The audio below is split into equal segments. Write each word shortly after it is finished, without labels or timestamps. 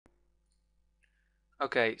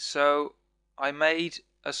Okay, so I made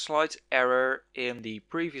a slight error in the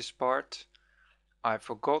previous part. I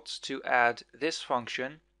forgot to add this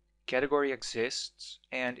function, category exists,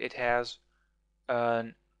 and it has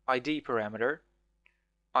an ID parameter.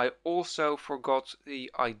 I also forgot the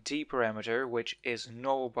ID parameter, which is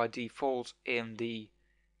null by default in the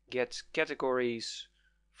getCategories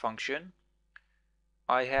function.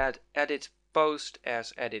 I had edit post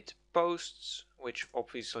as edit posts, which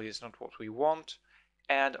obviously is not what we want,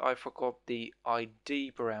 and I forgot the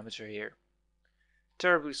ID parameter here.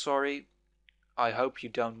 Terribly sorry, I hope you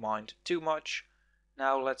don't mind too much.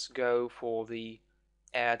 Now let's go for the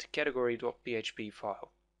add category.php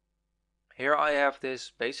file. Here I have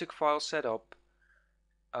this basic file set up.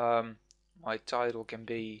 My title can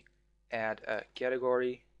be add a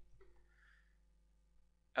category.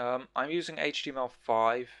 I'm using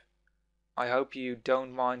HTML5. I hope you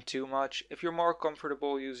don't mind too much. If you're more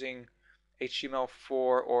comfortable using HTML4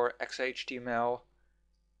 or XHTML,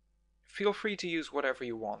 feel free to use whatever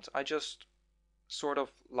you want. I just sort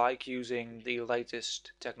of like using the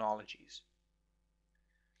latest technologies.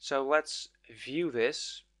 So let's view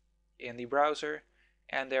this in the browser,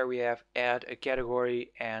 and there we have add a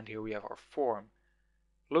category, and here we have our form.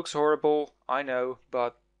 Looks horrible, I know,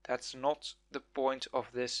 but that's not the point of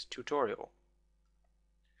this tutorial.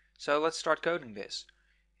 So let's start coding this.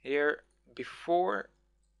 Here, before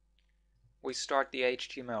we start the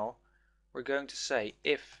HTML, we're going to say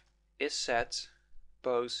if is set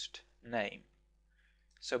post name.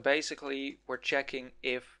 So basically we're checking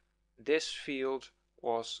if this field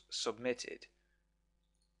was submitted,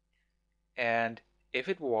 and if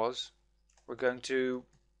it was, we're going to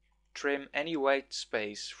trim any white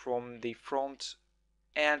space from the front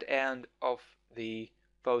and end of the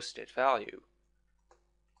posted value.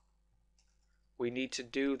 We need to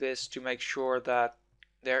do this to make sure that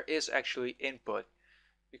there is actually input,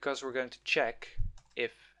 because we're going to check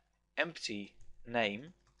if empty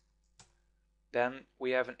name, then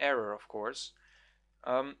we have an error, of course.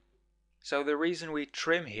 So the reason we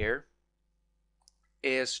trim here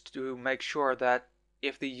is to make sure that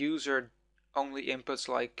if the user only inputs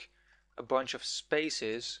like a bunch of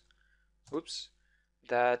spaces,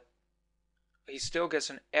 that he still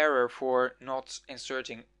gets an error for not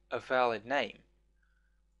inserting a valid name.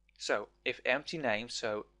 So if empty name,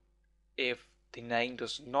 so if the name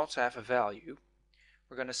does not have a value,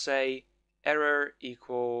 we're going to say error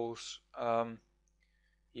equals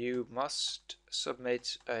you must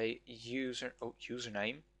submit a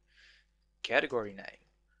username, category name,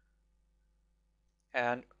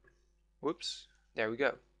 and there we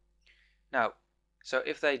go. Now, so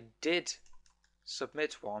if they did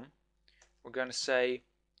submit one, we're going to say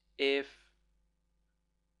if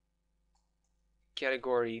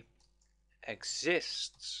category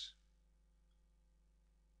exists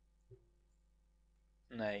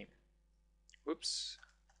name.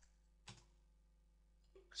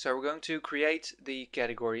 So we're going to create the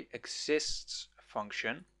category exists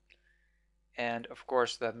function, and of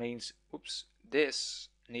course that means this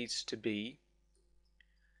needs to be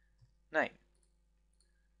name.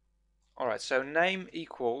 Alright, so name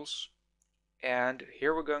equals, and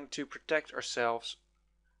here we're going to protect ourselves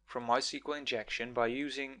from MySQL injection by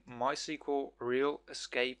using MySQL real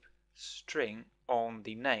escape string on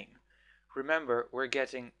the name. Remember, we're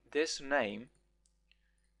getting this name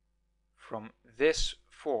from this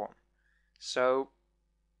form, so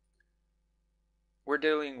we're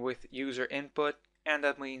dealing with user input, and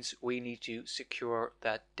that means we need to secure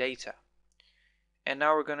that data. And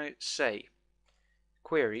now we're going to say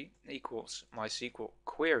query equals MySQL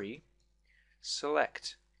query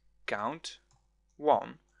select count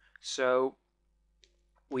 1. So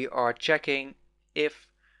we are checking if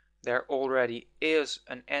there already is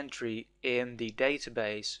an entry in the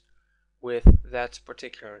database with that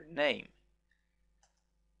particular name.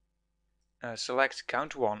 Select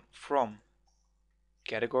count 1 from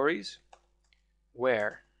categories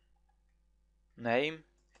where name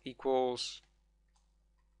equals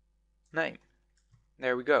name.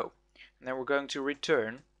 There we go. And then we're going to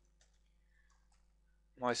return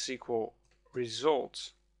MySQL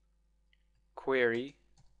results query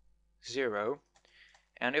 0,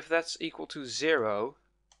 and if that's equal to 0,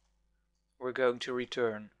 we're going to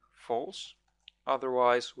return false,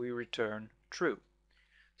 otherwise we return true.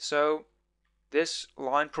 So this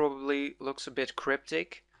line probably looks a bit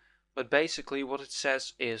cryptic, but basically what it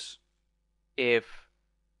says is if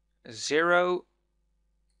 0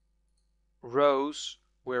 rows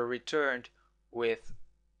were returned with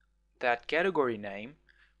that category name,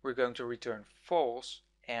 we're going to return false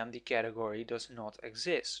and the category does not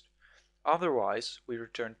exist. Otherwise we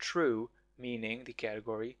return true, meaning the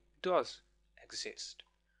category does exist.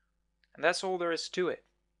 And that's all there is to it.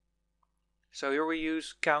 So here we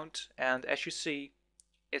use count, and as you see,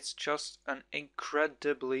 it's just an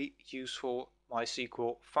incredibly useful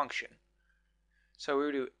MySQL function. So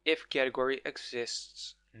we do if category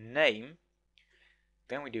exists name,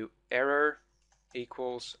 then we do error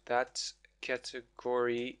equals that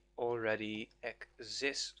category already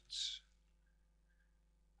exists.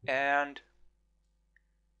 And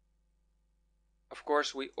of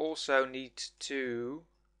course we also need to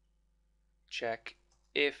check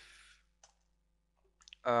if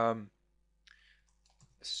the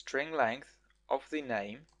string length of the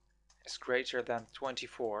name is greater than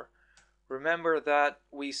 24. Remember that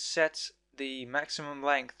we set the maximum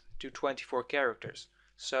length to 24 characters,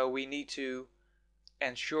 so we need to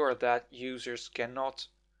ensure that users cannot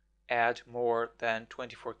add more than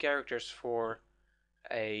 24 characters for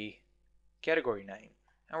a category name.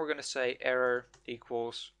 And we're going to say error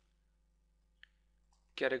equals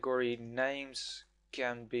category names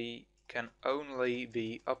can only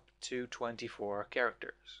be up to 24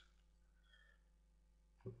 characters.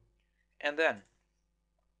 And then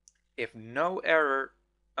if no error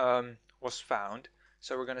was found,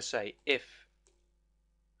 so we're going to say if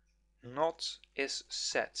not is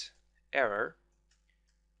set error.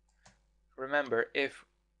 Remember, if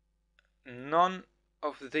none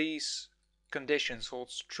of these conditions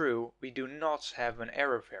holds true, we do not have an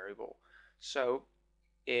error variable. So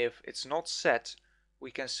if it's not set,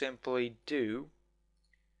 we can simply do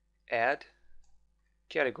add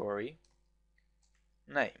category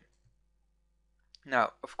name.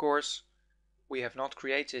 Now, of course, we have not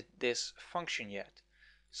created this function yet,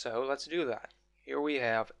 so let's do that. Here we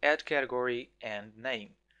have add category and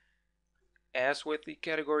name. As with the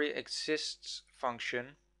category exists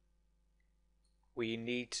function, we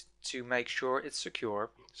need to make sure it's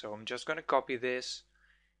secure. So I'm just going to copy this,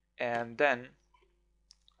 and then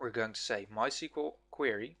we're going to say MySQL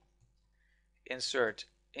query insert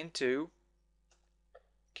into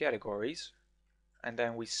categories, and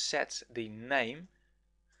then we set the name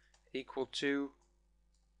equal to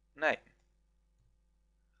name.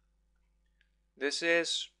 This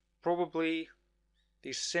is probably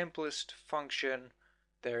the simplest function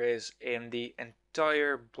there is in the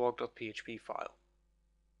entire blog.php file.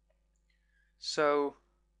 So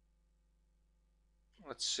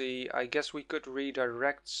let's see, I guess we could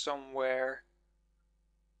redirect somewhere,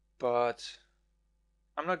 but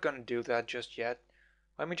I'm not going to do that just yet.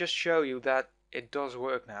 Let me just show you that it does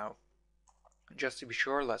work now. Just to be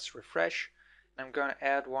sure, let's refresh. I'm going to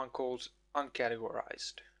add one called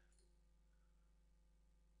uncategorized.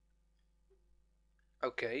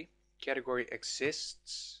 Okay, category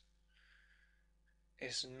exists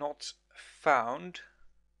is not found.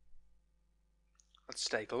 Let's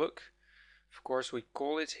take a look. Of course, we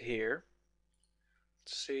call it here.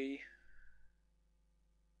 Let's see.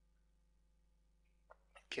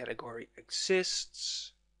 Category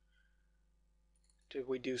exists. Did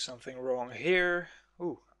we do something wrong here?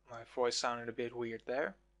 Ooh, my voice sounded a bit weird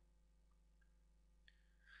there.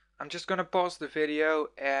 I'm just gonna pause the video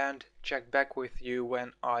and check back with you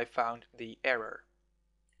when I found the error.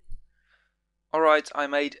 Alright, I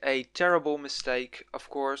made a terrible mistake. Of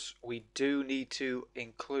course, we do need to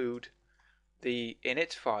include the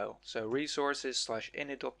init file. So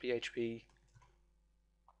resources/init.php.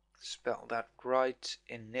 Spell that right,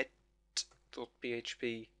 init.php.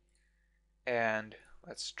 And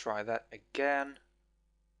let's try that again.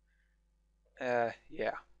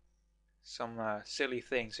 Yeah, some silly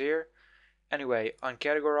things here. Anyway,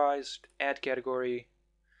 uncategorized, add category,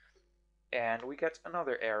 and we get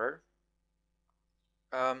another error.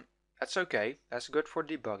 That's okay, that's good for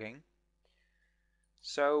debugging.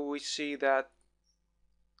 So we see that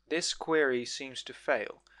this query seems to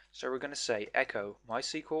fail. So we're going to say echo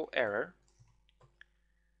MySQL error,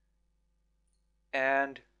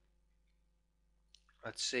 and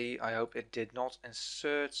let's see, I hope it did not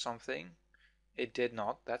insert something. It did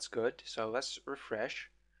not, that's good. So let's refresh.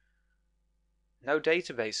 No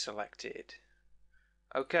database selected.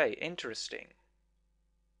 Okay, interesting.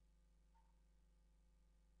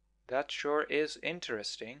 That sure is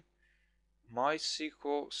interesting.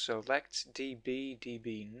 MySQL select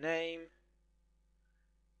DB name.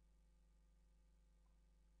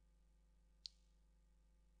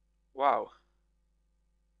 Wow.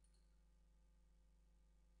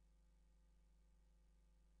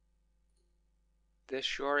 This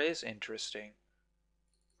sure is interesting.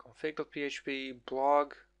 Config.php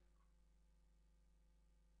blog.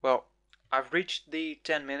 Well, I've reached the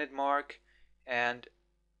 10-minute mark, and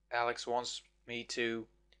Alex wants me to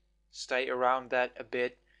stay around that a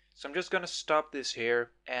bit. So I'm just going to stop this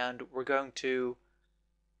here and we're going to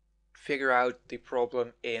figure out the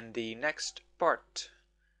problem in the next part.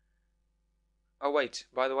 Oh wait,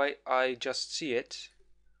 by the way, I just see it.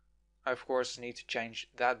 I of course need to change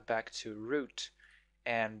that back to root,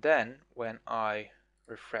 and then when I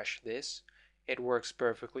refresh this, it works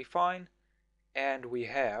perfectly fine, and we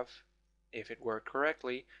have, if it worked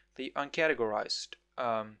correctly, the uncategorized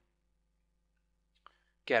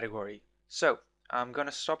category. So I'm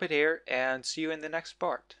gonna stop it here and see you in the next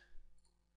part.